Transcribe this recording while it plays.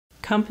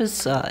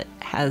Compass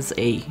has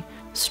a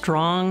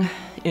strong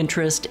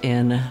interest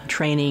in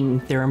training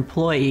their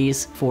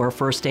employees for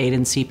first aid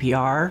and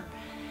CPR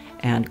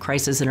and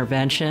crisis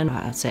intervention.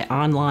 Say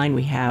online,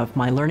 we have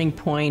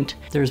MyPoint.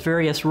 There's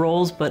various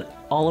roles,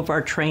 but all of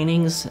our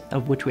trainings,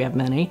 of which we have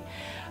many,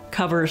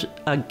 covers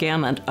a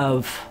gamut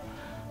of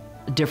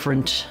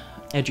different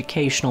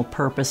educational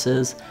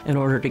purposes in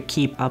order to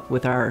keep up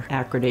with our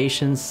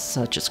accreditations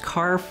such as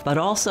CARF, but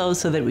also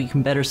so that we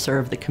can better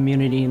serve the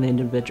community and the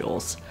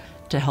individuals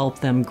to help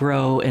them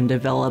grow and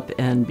develop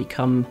and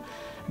become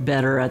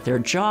better at their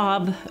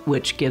job,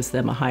 which gives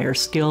them a higher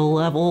skill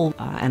level.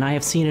 And I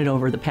have seen it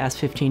over the past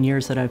 15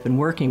 years that I've been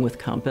working with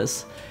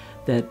Compass,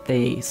 that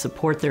they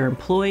support their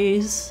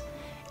employees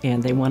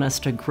and they want us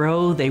to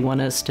grow, they want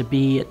us to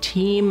be a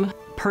team.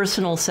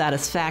 Personal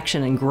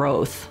satisfaction and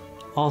growth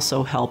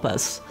also help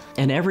us,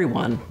 and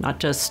everyone,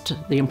 not just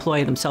the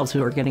employee themselves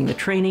who are getting the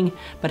training,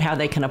 but how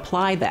they can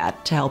apply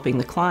that to helping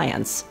the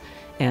clients.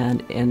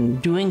 And in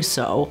doing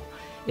so,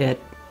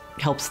 it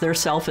helps their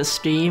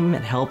self-esteem,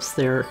 it helps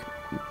their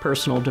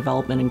personal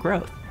development and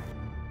growth.